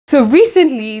So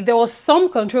recently, there was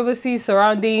some controversy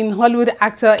surrounding Hollywood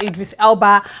actor Idris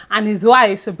Elba and his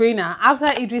wife Sabrina after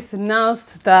Idris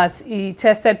announced that he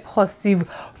tested positive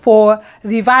for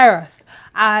the virus.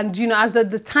 And you know, as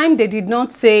at the time, they did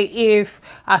not say if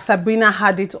Sabrina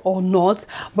had it or not,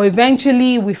 but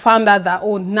eventually we found out that,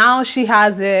 oh, now she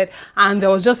has it, and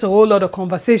there was just a whole lot of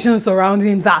conversation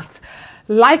surrounding that.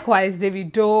 Likewise,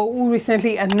 Davido, who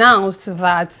recently announced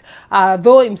that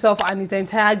though himself and his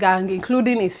entire gang,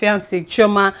 including his fiancée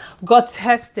Chioma, got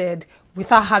tested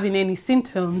without having any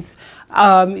symptoms,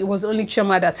 it was only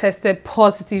Chioma that tested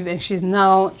positive, and she's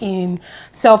now in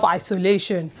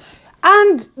self-isolation.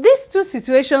 And these two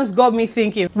situations got me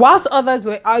thinking, whilst others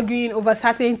were arguing over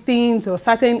certain things or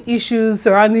certain issues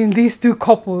surrounding these two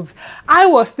couples, I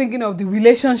was thinking of the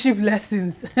relationship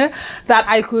lessons that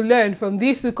I could learn from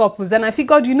these two couples. And I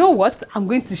figured, you know what? I'm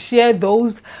going to share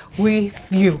those with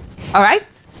you. All right,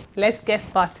 let's get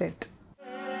started.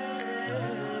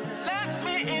 Let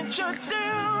me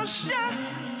introduce you.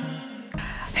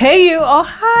 Hey you, oh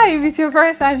hi, if it's your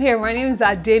first time here, my name is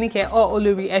Adenike or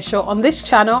Olori Esho. On this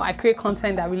channel, I create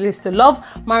content that relates to love,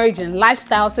 marriage and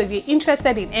lifestyle. So if you're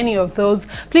interested in any of those,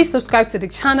 please subscribe to the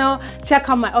channel, check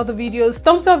out my other videos,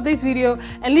 thumbs up this video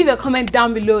and leave a comment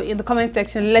down below in the comment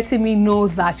section letting me know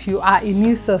that you are a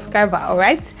new subscriber. All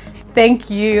right, thank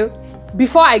you.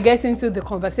 Before I get into the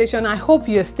conversation, I hope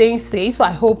you're staying safe.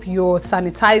 I hope you're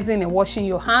sanitizing and washing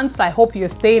your hands. I hope you're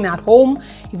staying at home.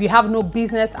 If you have no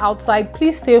business outside,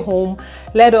 please stay home.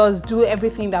 Let us do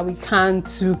everything that we can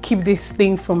to keep this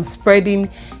thing from spreading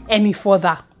any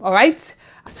further. All right?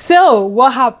 So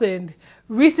what happened?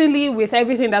 Recently, with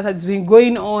everything that has been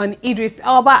going on, Idris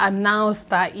Elba announced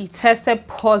that he tested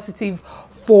positive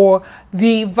for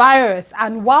the virus,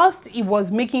 and whilst he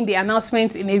was making the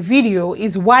announcement in a video,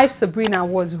 his wife Sabrina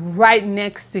was right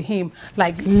next to him,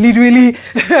 like literally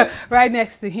right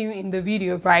next to him in the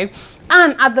video, right?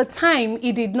 And at the time,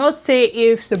 he did not say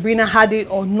if Sabrina had it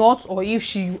or not, or if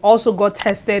she also got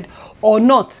tested or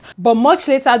not. But much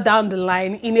later down the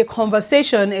line, in a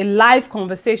conversation, a live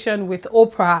conversation with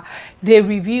Oprah, they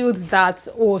revealed that,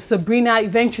 oh, Sabrina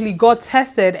eventually got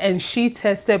tested and she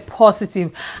tested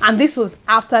positive, and this was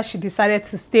after she decided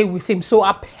to stay with him. So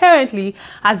apparently,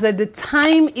 as at the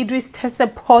time Idris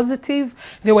tested positive,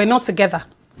 they were not together.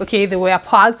 Okay, they were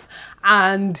apart,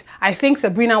 and I think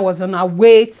Sabrina was on her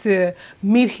way to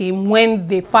meet him when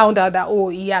they found out that, oh,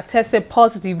 he had tested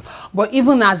positive. But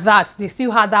even at that, they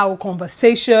still had that whole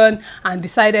conversation and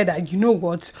decided that, you know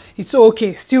what, it's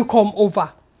okay, still come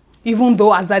over. Even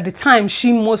though as at the time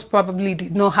she most probably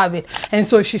did not have it, and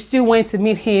so she still went to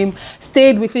meet him,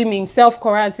 stayed with him in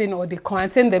self-quarantine, or they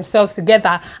quarantined themselves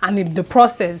together, and in the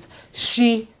process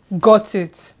she got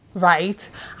it, right?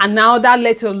 And now that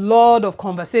led to a lot of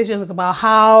conversations about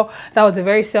how that was a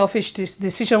very selfish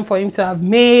decision for him to have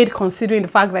made, considering the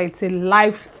fact that it's a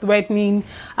life-threatening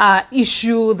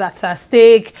issue that's at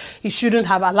stake. He shouldn't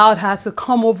have allowed her to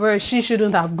come over. She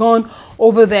shouldn't have gone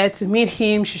over there to meet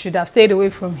him. She should have stayed away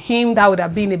from him. That would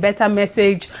have been a better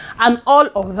message, and all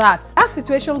of that. That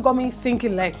situation got me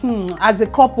thinking, like, as a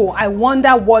couple, I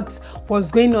wonder what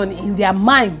was going on in their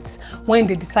minds when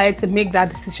they decided to make that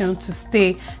decision to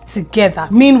stay together.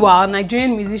 Meanwhile,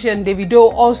 Nigerian musician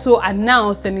Davido also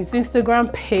announced on his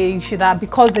Instagram page that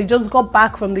because they just got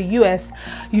back from the US,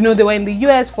 you know, they were in the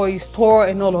US for his tour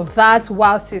and all of that,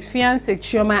 whilst his fiancée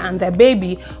Chioma and their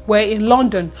baby were in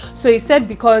London. So he said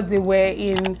because they were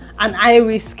in an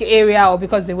high-risk area, or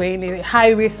because they were in a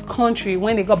high-risk country,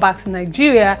 when they got back to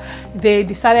Nigeria, they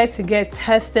decided to get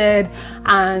tested,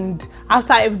 and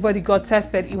after everybody got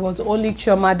tested, it was only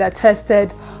Chioma that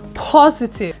tested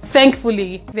positive.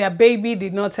 Thankfully, their baby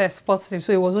did not test positive,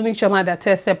 so it was only Chioma that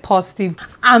tested positive,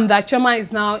 and that Chioma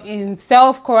is now in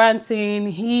self-quarantine.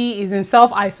 He is in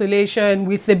self-isolation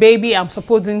with the baby, I'm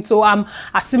supposing. So I'm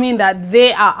assuming that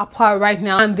they are apart right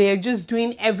now, and they're just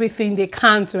doing everything they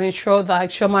can to ensure that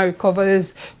Chioma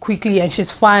recovers quickly and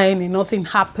she's fine and nothing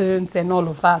happens and all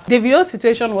of that. Davido's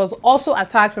situation was also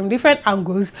attacked from different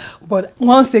angles, but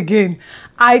once again,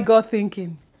 I got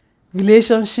thinking,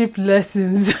 relationship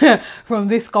lessons from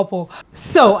this couple.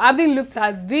 So having looked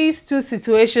at these two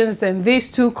situations and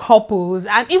these two couples,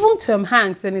 and even Tom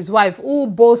Hanks and his wife, who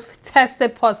both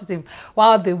tested positive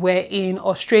while they were in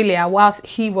Australia whilst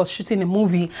he was shooting a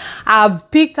movie, I've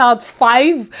picked out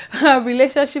 5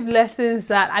 relationship lessons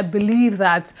that I believe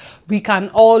that we can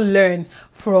all learn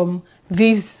from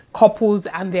these couples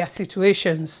and their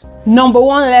situations. Number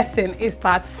 1 lesson is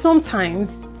that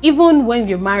sometimes, even when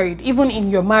you're married, even in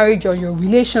your marriage or your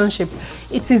relationship,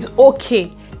 it is okay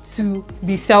to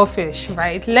be selfish,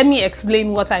 right? Let me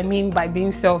explain what I mean by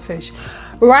being selfish.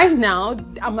 right now,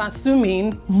 I'm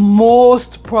assuming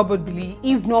most probably,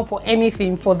 if not for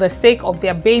anything, for the sake of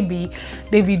their baby,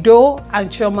 Davido and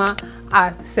Chioma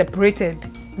are separated.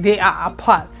 They are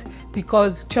apart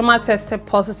because Chioma tested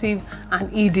positive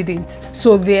and he didn't,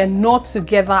 so they're not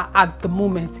together at the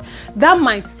moment. That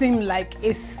might seem like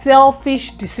a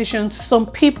selfish decision to some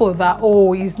people, that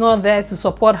oh, he's not there to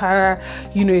support her,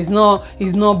 you know,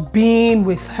 he's not being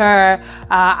with her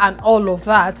and all of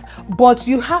that. But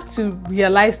you have to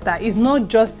realize that it's not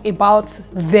just about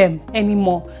them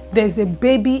anymore. There's a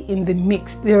baby in the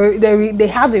mix. They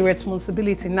have a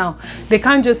responsibility now. They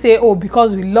can't just say, oh,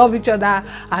 because we love each other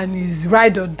and he's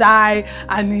ride or die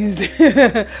and he's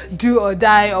do or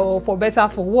die, or for better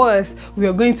for worse, we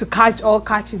are going to catch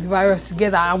the virus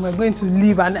together and we're going to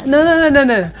live. And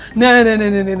no.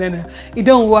 It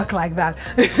don't work like that.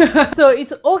 So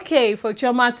it's okay for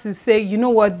Chioma to say, you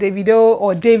know what, Davido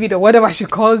or David or whatever she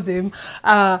calls him,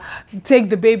 take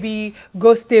the baby,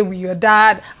 go stay with your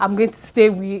dad. I'm going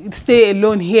to stay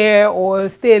alone here, or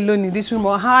stay alone in this room,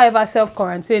 or however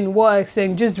self-quarantine works,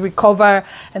 and just recover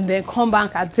and then come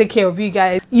back and take care of you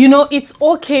guys. You know, it's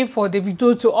okay for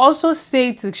Davido to also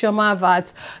say to Chioma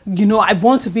that, you know, I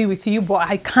want to be with you, but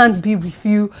I can't be with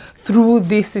you through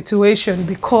this situation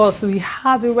because we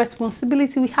have a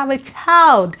responsibility, we have a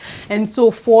child. And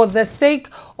so for the sake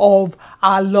of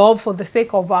our love, for the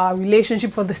sake of our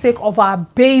relationship, for the sake of our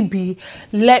baby,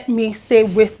 let me stay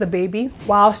with the baby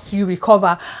whilst you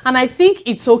recover. And I think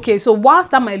it's okay. So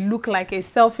whilst that might look like a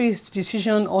selfish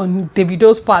decision on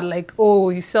Davido's part, like, oh,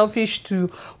 he's selfish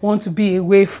to want to be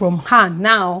away from her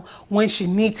now when she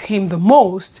needs him the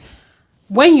most,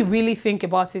 when you really think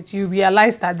about it, you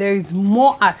realize that there is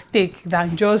more at stake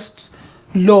than just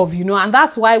love, you know. And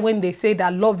that's why when they say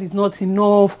that love is not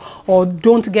enough, or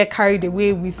don't get carried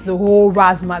away with the whole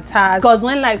razzmatazz, because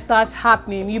when life starts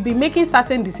happening, you'll be making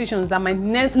certain decisions that might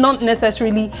not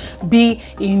necessarily be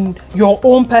in your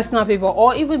own personal favor,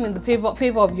 or even in the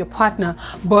favor of your partner,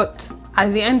 but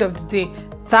at the end of the day,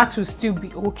 that will still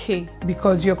be okay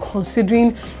because you're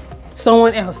considering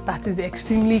someone else that is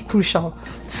extremely crucial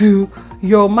to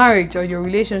your marriage or your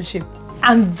relationship.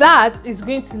 And that is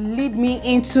going to lead me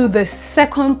into the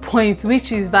second point,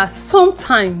 which is that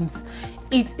sometimes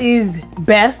it is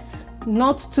best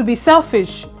not to be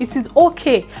selfish. It is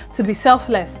okay to be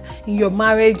selfless in your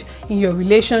marriage, in your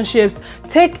relationships.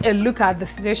 Take a look at the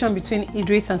situation between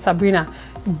Idris and Sabrina.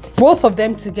 Both of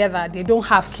them together, they don't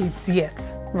have kids yet,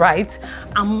 right?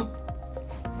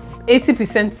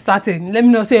 80% certain, let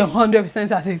me not say 100%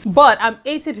 certain, but I'm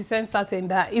 80% certain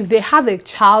that if they had a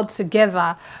child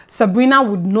together, Sabrina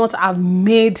would not have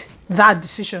made that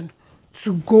decision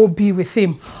to go be with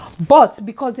him. But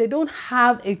because they don't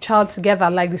have a child together,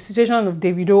 like the situation of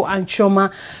Davido and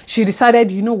Chioma, she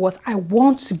decided, you know what, I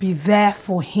want to be there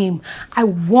for him. I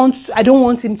don't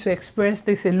want him to experience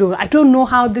this alone. I don't know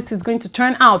how this is going to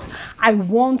turn out. I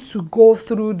want to go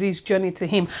through this journey to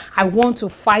him. I want to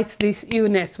fight this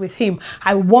illness with him.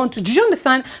 I want to, do you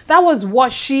understand? That was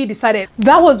what she decided.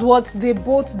 That was what they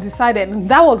both decided. And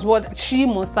that was what she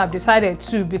must have decided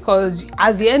too, because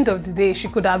at the end of the day, she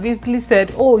could have easily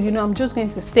said, oh, you know, I'm just going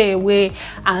to stay away,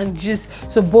 and just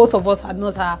so both of us had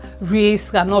not a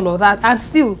risk and all of that, and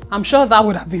still I'm sure that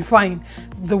would have been fine.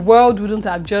 The world wouldn't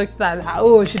have judged that,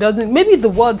 oh, she doesn't, maybe the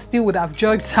world still would have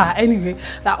judged her anyway,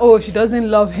 that oh, she doesn't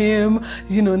love him,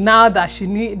 you know, now that he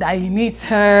needs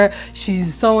her,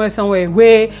 she's somewhere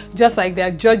away, just like they're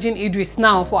judging Idris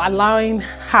now for allowing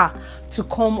her to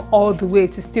come all the way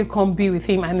to still come be with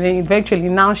him, and then eventually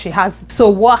now she has. So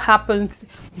what happens,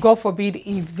 God forbid,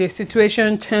 if the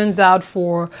situation turns out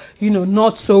for, you know,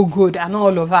 not so good and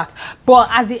all of that? But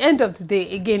at the end of the day,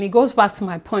 again, it goes back to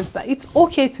my point that it's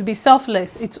okay to be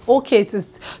selfless. It's okay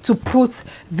to put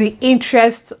the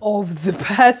interests of the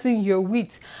person you're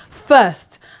with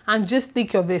first and just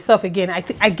think of yourself. Again,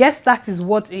 I guess that is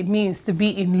what it means to be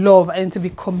in love and to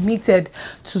be committed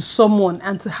to someone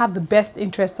and to have the best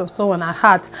interest of someone at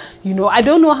heart. You know, I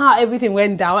don't know how everything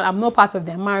went down. I'm not part of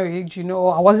their marriage, you know,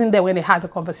 I wasn't there when they had the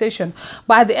conversation.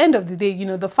 But at the end of the day, you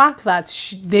know, the fact that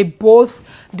they both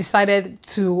decided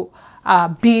to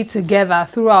be together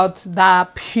throughout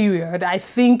that period, I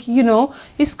think, you know,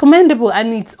 it's commendable,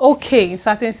 and it's okay in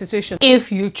certain situations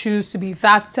if you choose to be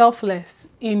that selfless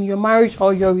in your marriage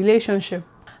or your relationship.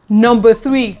 Number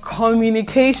 3,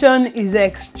 communication is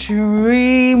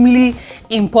extremely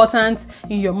important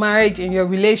in your marriage, in your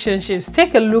relationships.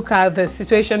 Take a look at the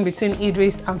situation between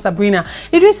Idris and Sabrina.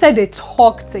 Idris said they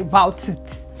talked about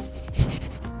it.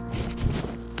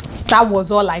 That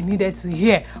was all I needed to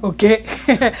hear, okay?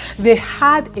 They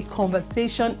had a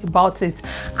conversation about it,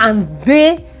 and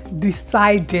they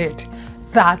decided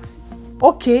that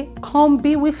okay, come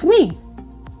be with me,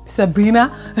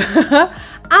 Sabrina.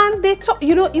 And they talk,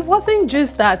 you know, it wasn't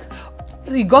just that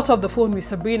he got off the phone with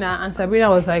Sabrina and Sabrina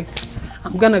was like,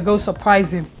 I'm gonna go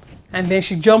surprise him, and then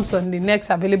she jumps on the next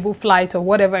available flight or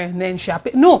whatever, and then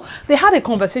no, they had a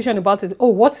conversation about it. Oh,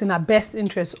 what's in her best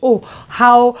interest? Oh,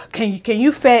 how can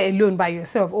you fare alone by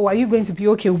yourself? Oh, are you going to be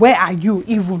okay? Where are you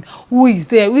even? Who is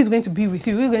there? Who is going to be with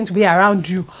you? Who is going to be around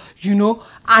you? You know,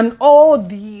 and all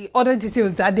the other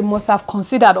details that they must have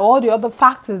considered, all the other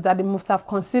factors that they must have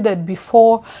considered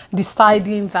before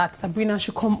deciding that Sabrina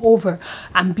should come over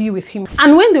and be with him.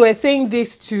 And when they were saying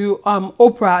this to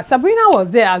Oprah, Sabrina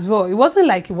was there as well. It wasn't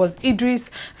like it was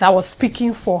Idris that was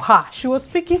speaking for her. She was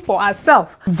speaking for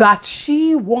herself, that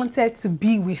she wanted to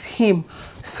be with him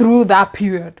through that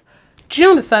period. Do you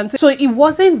understand? So it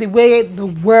wasn't the way the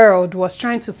world was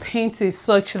trying to paint it,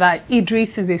 such that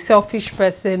Idris is a selfish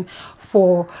person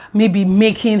for maybe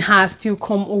making her still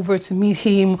come over to meet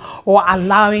him or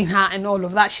allowing her and all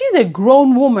of that. She's a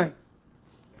grown woman.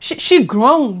 She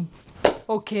grown.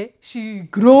 Okay, she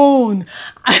grown.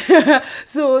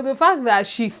 So the fact that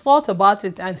she thought about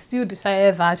it and still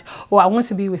decided that, oh, I want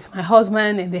to be with my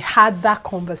husband, and they had that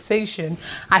conversation,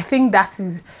 I think that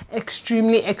is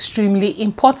extremely, extremely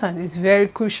important. It's very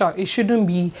crucial. It shouldn't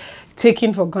be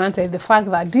taken for granted, the fact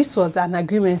that this was an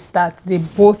agreement that they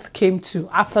both came to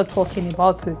after talking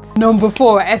about it. Number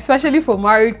 4, especially for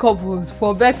married couples,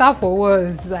 for better for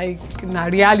worse, like na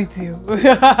reality.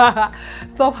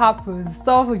 Stuff happens.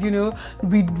 Stuff, you know,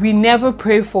 we never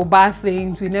pray for bad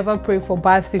things, we never pray for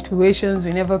bad situations,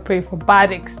 we never pray for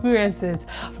bad experiences.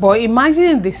 But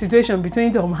imagine the situation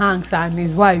between Tom Hanks and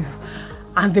his wife,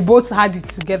 and they both had it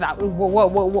together.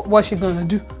 What's she gonna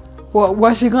do?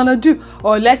 What's she gonna do?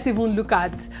 Or let's even look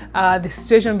at the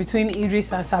situation between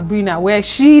Idris and Sabrina, where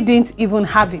she didn't even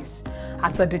have it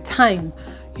at the time,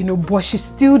 you know, but she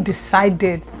still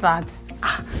decided that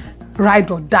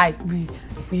ride or die,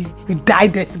 we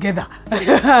died there together.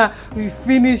 We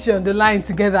finished on the line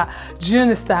together. Do you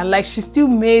understand? Like, she still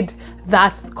made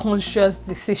that conscious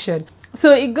decision.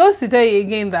 So it goes to tell you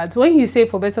again that when you say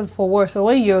for better for worse, or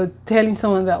when you're telling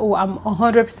someone that, oh, I'm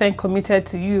 100% committed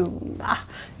to you,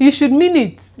 you should mean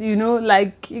it, you know,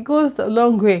 like it goes a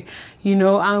long way, you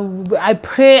know. And I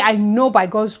pray, I know by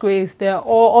God's grace,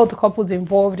 all the couples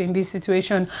involved in this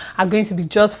situation are going to be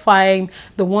just fine.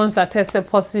 The ones that tested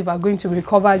positive are going to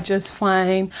recover just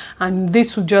fine. And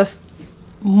this will just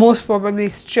most probably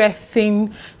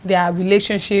strengthen their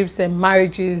relationships and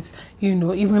marriages, you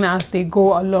know, even as they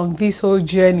go along this whole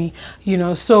journey, you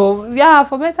know. So yeah,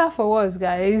 for better for worse,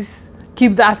 guys,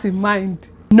 keep that in mind.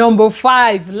 Number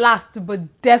 5, last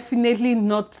but definitely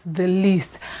not the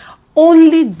least,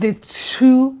 only the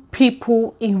 2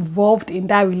 people involved in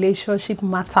that relationship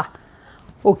matter.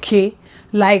 Okay,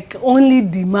 like only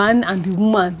the man and the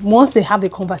woman, once they have a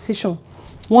conversation,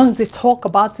 once they talk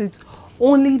about it,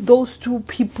 only those 2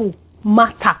 people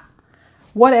matter.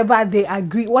 Whatever they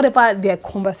agree, whatever their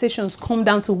conversations come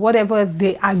down to, whatever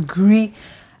they agree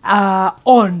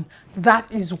on,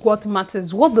 that is what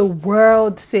matters. What the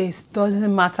world says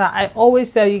doesn't matter. I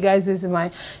always tell you guys this in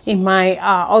my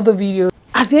other videos.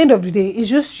 At the end of the day, it's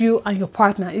just you and your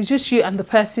partner. It's just you and the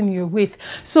person you're with.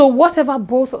 So whatever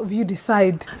both of you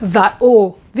decide that,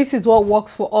 oh, this is what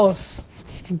works for us,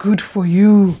 good for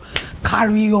you.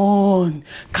 Carry on,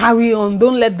 carry on.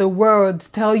 Don't let the world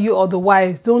tell you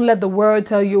otherwise. Don't let the world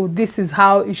tell you, oh, this is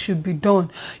how it should be done,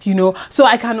 you know. So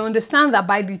I can understand that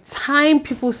by the time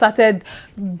people started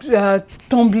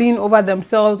tumbling over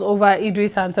themselves over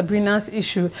Idris and Sabrina's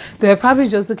issue, they were probably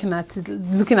just looking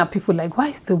at people like, why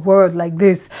is the world like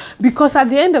this? Because at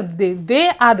the end of the day, they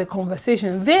are the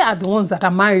conversation. They are the ones that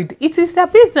are married. It is their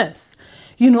business.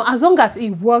 You know, as long as it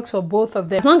works for both of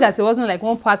them, as long as it wasn't like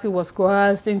one party was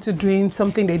coerced into doing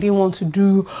something they didn't want to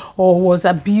do, or was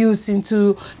abused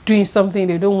into doing something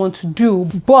they don't want to do,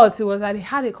 but it was that they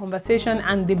had a conversation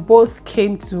and they both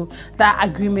came to that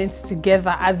agreement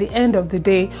together. At the end of the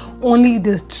day, only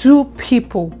the 2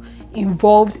 people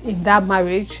involved in that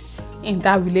marriage, in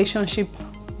that relationship,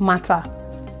 matter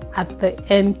at the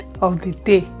end of the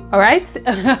day. All right.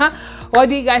 What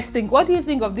do you guys think? What do you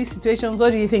think of these situations?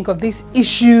 What do you think of these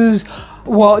issues?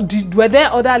 Well, were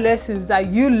there other lessons that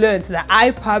you learned that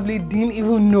I probably didn't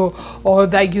even know, or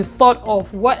that you thought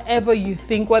of? Whatever you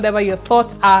think, whatever your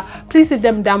thoughts are, please leave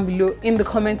them down below in the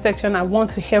comment section. I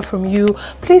want to hear from you.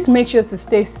 Please make sure to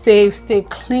stay safe, stay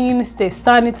clean, stay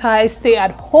sanitized, stay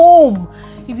at home.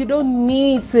 If you don't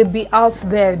need to be out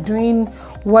there doing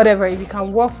whatever, if you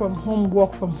can work from home,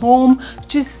 work from home.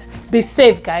 Just be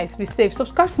safe, guys. Be safe.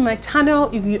 Subscribe to my channel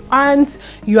if you aren't.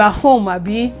 You are home,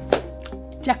 Abi.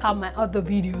 check out my other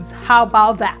videos. How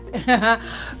about that?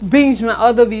 Binge my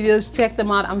other videos, check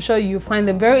them out. I'm sure you'll find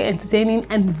them very entertaining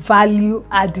and value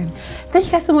adding. Thank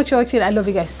you guys so much for watching. I love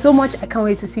you guys so much. I can't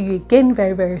wait to see you again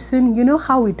very, very soon. You know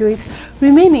how we do it.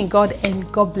 Remain in God,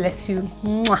 and God bless you.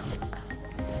 Mwah.